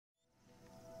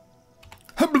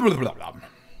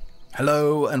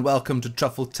Hello and welcome to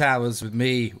Truffle Towers with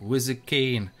me, Wizard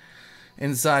Keen,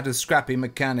 inside a scrappy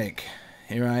mechanic.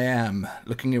 Here I am,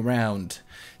 looking around.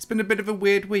 It's been a bit of a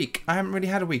weird week. I haven't really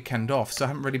had a weekend off, so I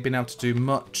haven't really been able to do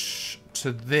much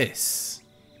to this.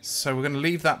 So we're going to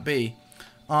leave that be.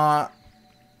 What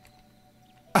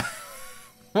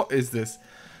is this?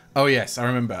 Oh yes, I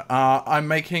remember. I'm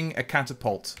making a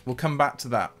catapult. We'll come back to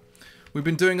that. We've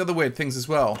been doing other weird things as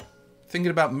well.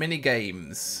 Thinking about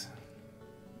mini-games.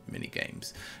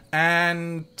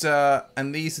 And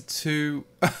these are two...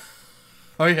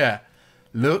 Oh yeah.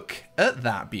 Look at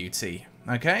that beauty.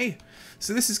 Okay?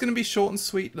 So this is going to be short and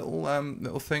sweet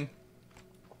little thing.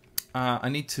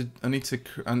 Let's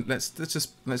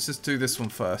just do this one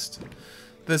first.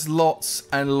 There's lots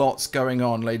and lots going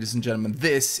on, ladies and gentlemen.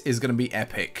 This is going to be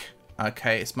epic.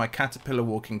 Okay, it's my caterpillar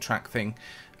walking track thing.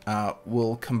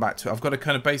 We'll come back to it. I've got to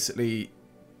kind of basically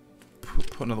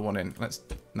put another one in.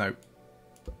 No.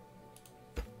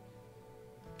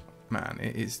 Man,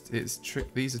 it's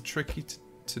trick. These are tricky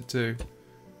to do.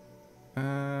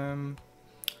 How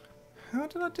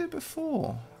did I do it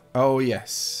before? Oh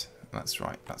yes, that's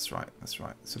right.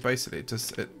 So basically,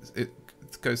 it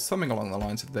goes something along the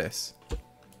lines of this.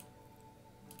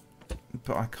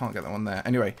 But I can't get that one there.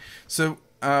 Anyway, so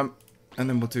and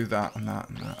then we'll do that and that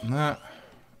and that and that,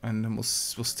 and then we'll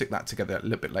stick that together a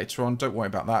little bit later on. Don't worry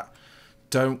about that.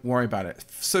 Don't worry about it.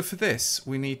 So for this,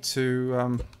 we need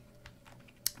to.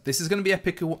 This is going to be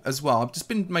epic as well. I've just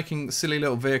been making silly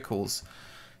little vehicles.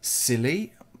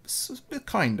 Silly,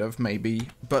 kind of maybe,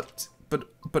 but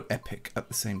epic at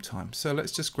the same time. So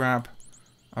let's just grab.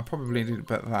 I probably need a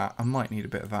bit of that. I might need a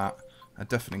bit of that. I'm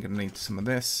definitely going to need some of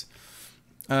this.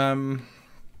 Let's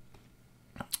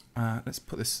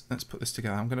put this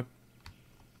together. I'm going to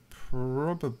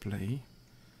probably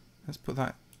let's put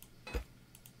that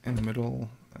in the middle.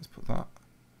 Let's put that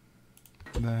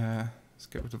there. Let's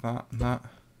get rid of that and that.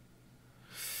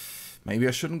 Maybe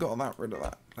I shouldn't got rid of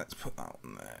that. Let's put that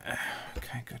one there.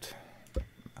 Okay, good.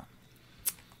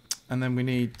 And then I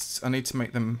need to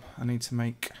make them. I need to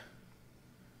make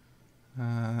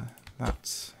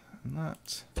that and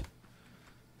that.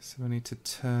 So I need to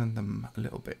turn them a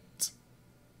little bit.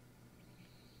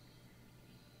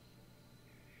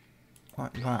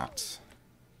 Like that.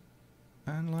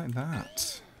 And like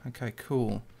that. Okay,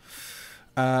 cool.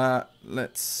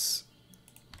 Let's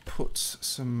put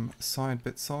some side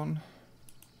bits on.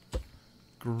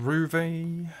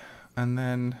 Groovy. And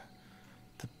then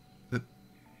the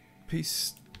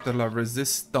piece de la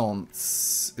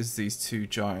resistance is these two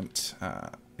giant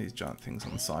things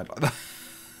on the side like that.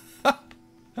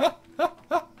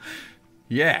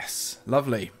 Yes,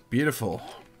 lovely, beautiful.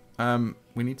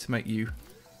 We need to make you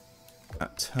a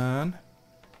turn.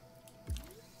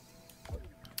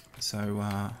 So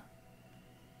I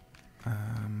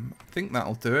think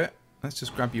that'll do it. Let's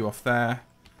just grab you off there.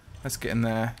 Let's get in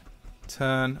there.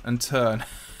 Turn and turn.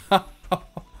 I'm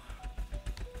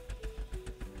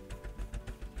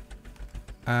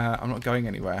not going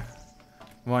anywhere.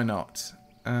 Why not?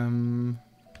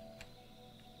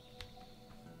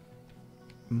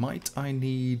 Might I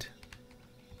need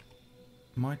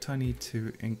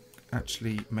to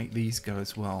actually make these go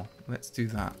as well? Let's do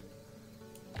that.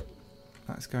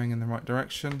 That's going in the right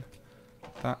direction.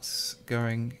 That's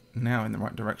going now in the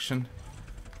right direction.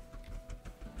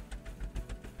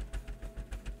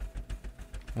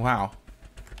 Wow.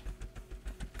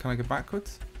 Can I go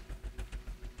backwards?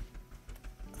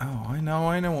 Oh, I know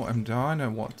what I'm doing. I know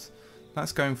what.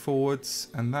 That's going forwards,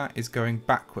 and that is going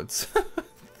backwards.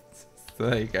 So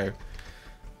there you go.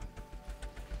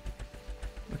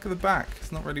 Look at the back.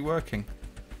 It's not really working.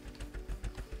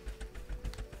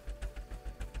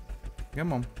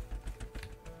 Come on.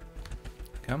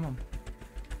 Come on.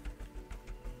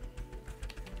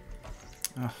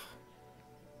 Ugh.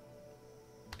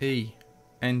 E.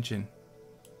 Engine.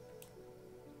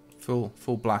 Full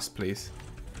blast, please.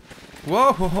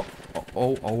 Whoa!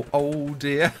 Oh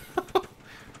dear.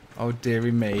 Oh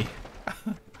dearie me.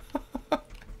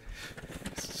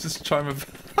 Let's just try and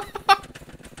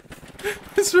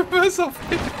let's reverse off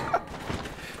here.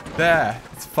 There.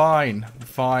 It's fine.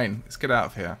 Fine. Let's get out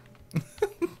of here.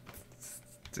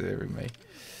 Dearie me.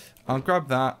 I'll grab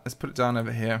that. Let's put it down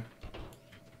over here.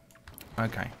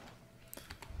 Okay.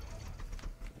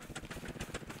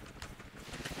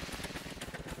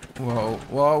 Whoa.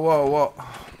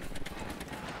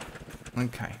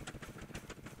 Okay.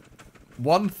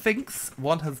 One thinks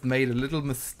one has made a little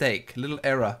mistake, a little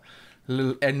error, a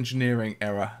little engineering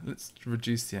error. Let's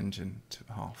reduce the engine to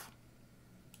half.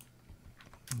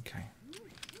 Okay.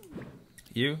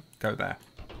 You, go there.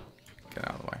 Get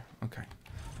out of the way. Okay.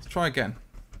 Let's try again.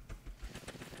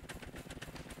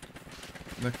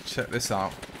 Look, check this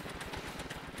out.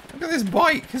 Look at this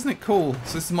bike, isn't it cool?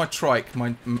 So this is my trike,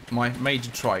 my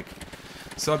major trike.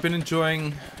 So I've been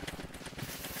enjoying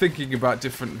thinking about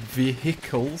different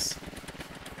vehicles.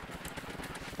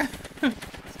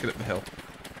 Let's get up the hill.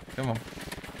 Come on.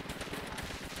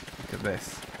 Look at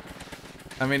this.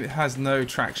 I mean, it has no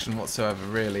traction whatsoever,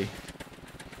 really.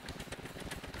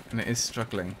 And it is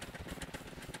struggling.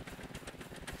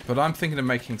 But I'm thinking of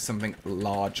making something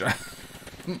larger.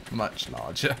 Much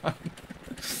larger.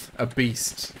 A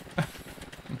beast.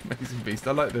 Amazing beast.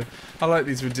 I like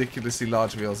these ridiculously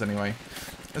large wheels anyway.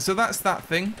 So that's that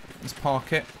thing. Let's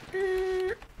park it.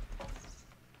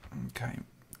 Okay,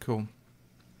 cool.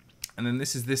 And then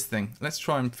this is this thing. Let's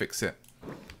try and fix it.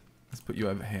 Let's put you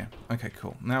over here. Okay,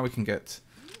 cool. Now we can get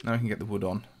the wood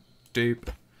on. Doop.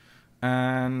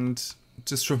 And I've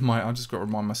just got to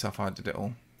remind myself how I did it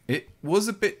all. It was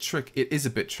a bit tricky. It is a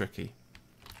bit tricky.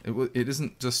 It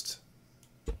isn't just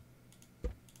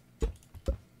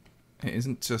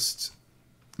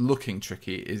looking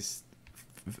tricky. It is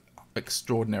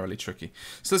extraordinarily tricky.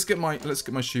 So let's get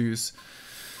my shoes.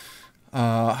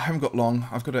 I haven't got long.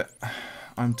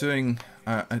 I'm doing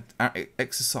an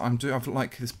exercise. I've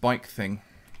like this bike thing.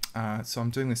 So I'm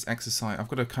doing this exercise. I've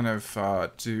got to kind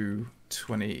of do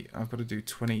 20. I've got to do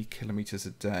 20 kilometers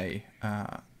a day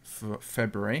for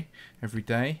February every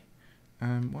day.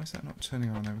 Why is that not turning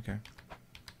on? There we go.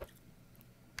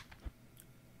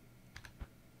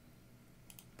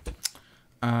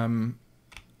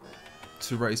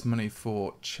 To raise money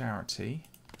for charity.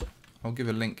 I'll give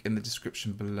a link in the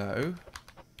description below.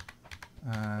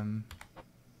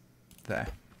 There.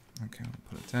 Okay, I'll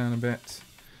pull it down a bit,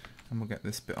 and we'll get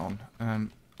this bit on.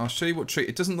 I'll show you what trick.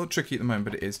 It doesn't look tricky at the moment,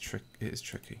 but it is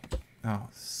tricky. Oh,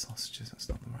 sausages. That's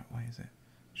not the right way, is it?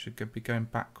 Should be going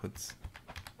backwards.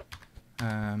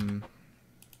 Okay.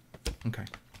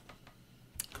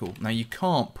 Cool. Now you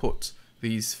can't put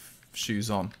these shoes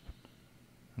on.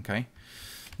 Okay.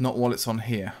 Not while it's on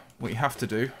here. What you have to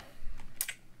do.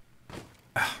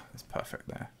 It's perfect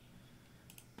there.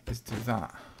 Is do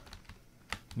that.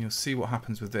 And you'll see what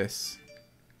happens with this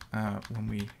when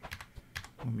we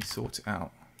sort it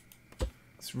out.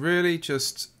 It's really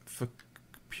just for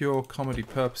pure comedy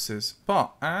purposes,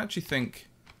 but I actually think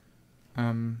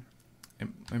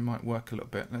it might work a little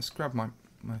bit. Let's grab my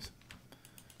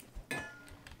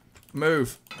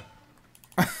move.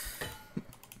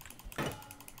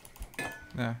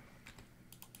 There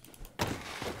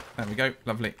we go.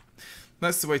 Lovely.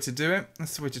 That's the way to do it.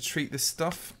 That's the way to treat this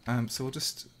stuff. So we'll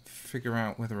just figure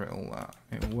out whether it'll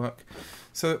work.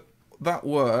 So that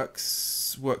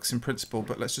works in principle,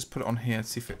 but let's just put it on here and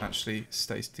see if it actually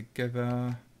stays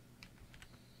together.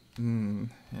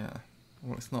 Yeah.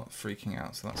 Well, it's not freaking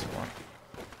out, so that's all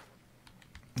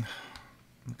right.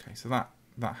 Okay, so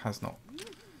that's not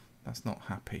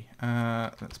happy.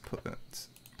 Let's put that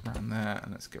around there,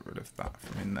 and let's get rid of that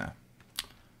from in there.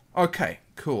 Okay,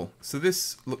 cool. So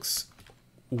this looks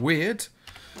weird,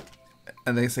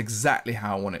 and that's exactly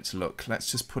how I want it to look. Let's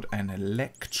just put an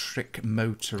electric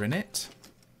motor in it.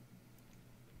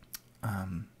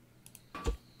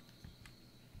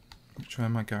 Which way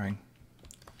am I going?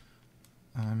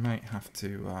 I might have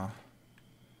to.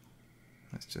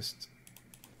 Let's just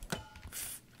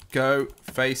go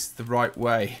face the right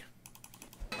way.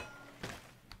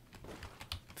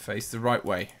 Face the right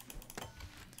way.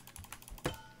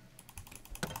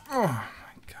 Oh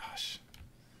my gosh,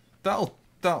 that'll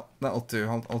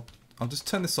do. I'll just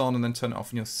turn this on and then turn it off,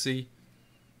 and you'll see.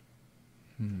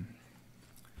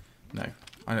 No,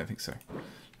 I don't think so.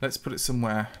 Let's put it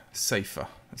somewhere safer.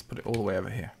 Let's put it all the way over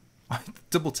here. I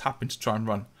double tapping to try and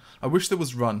run. I wish there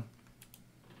was run.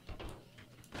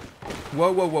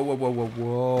 Whoa, whoa, whoa, whoa, whoa, whoa,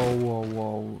 whoa, whoa,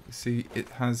 whoa. See, it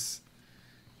has.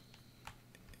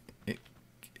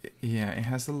 Yeah, it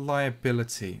has the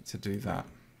liability to do that.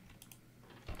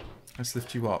 Let's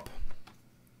lift you up.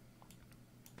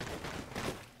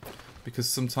 Because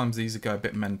sometimes these go a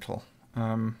bit mental.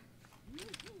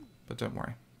 But don't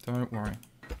worry. Don't worry.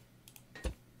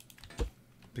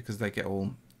 Because they get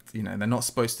all, you know, they're not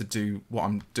supposed to do what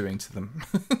I'm doing to them.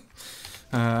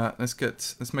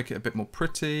 Let's make it a bit more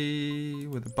pretty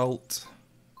with a bolt.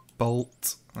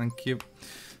 Bolt, thank you.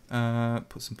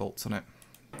 Put some bolts on it.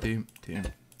 Doom, doom,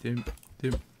 doom,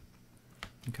 doom.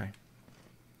 Okay.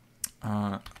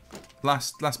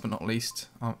 Last but not least,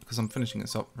 because I'm finishing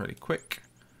this up really quick.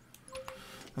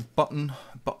 A button,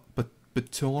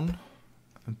 bouton.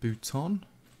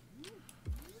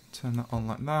 Turn that on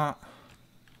like that.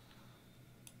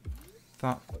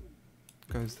 That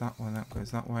goes that way, that goes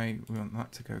that way. We want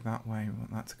that to go that way, we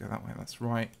want that to go that way. That's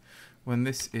right. When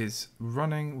this is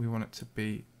running, we want it to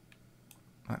be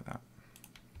like that.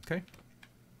 Okay.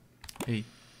 E.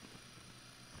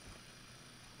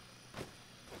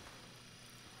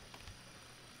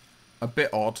 A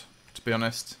bit odd, to be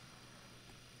honest.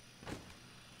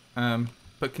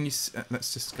 But can you...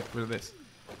 let's just get rid of this.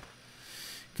 You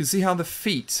can see how the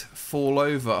feet fall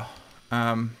over.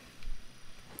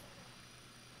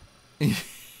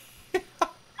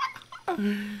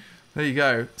 There you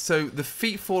go. So the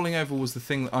feet falling over was the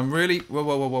thing that I'm really... Whoa,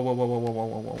 whoa, whoa, whoa, whoa, whoa, whoa, whoa, whoa,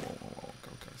 whoa, whoa, whoa. Go,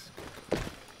 guys.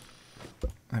 Go.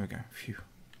 There we go. Phew.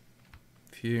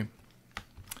 Phew.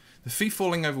 The feet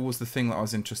falling over was the thing that I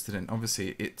was interested in.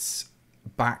 Obviously, it's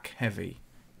back heavy.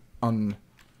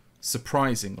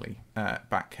 Unsurprisingly,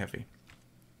 back heavy.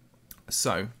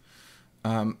 So,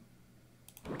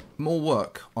 more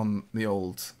work on the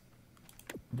old...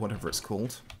 whatever it's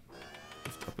called.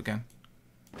 Lift up again.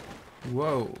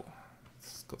 Whoa.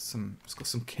 It's got some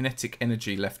kinetic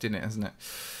energy left in it, hasn't it?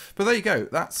 But there you go.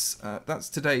 That's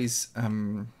today's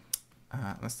thing.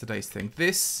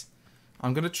 This,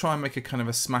 I'm going to try and make a kind of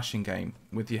a smashing game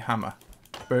with your hammer.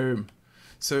 Boom.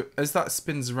 So as that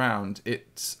spins around,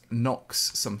 it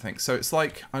knocks something. So it's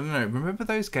like, I don't know, remember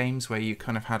those games where you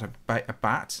kind of had a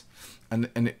bat and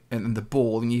the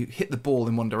ball, and you hit the ball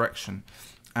in one direction,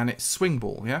 and it's swing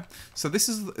ball, yeah? So this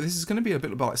is going to be a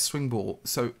bit like swing ball.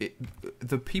 So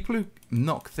the people who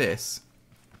knock this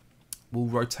will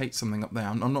rotate something up there.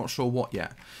 I'm not sure what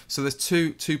yet. So there's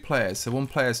two players. So one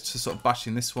player's just sort of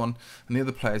bashing this one, and the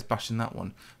other player's bashing that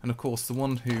one. And of course, the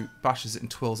one who bashes it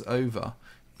and twirls it over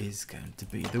is going to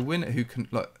be the winner. Who can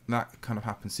look, that kind of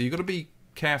happens. So you've got to be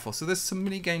careful. So there's some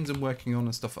mini games I'm working on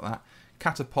and stuff like that.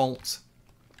 Catapult.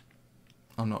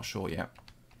 I'm not sure yet.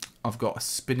 I've got a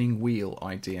spinning wheel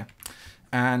idea,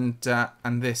 and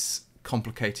this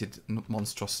complicated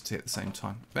monstrosity at the same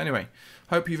time. But anyway,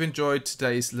 hope you've enjoyed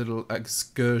today's little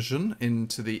excursion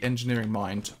into the engineering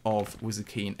mind of Wizard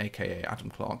Keen, aka Adam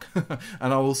Clark.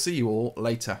 And I will see you all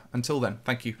later. Until then,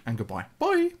 thank you and goodbye.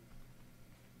 Bye.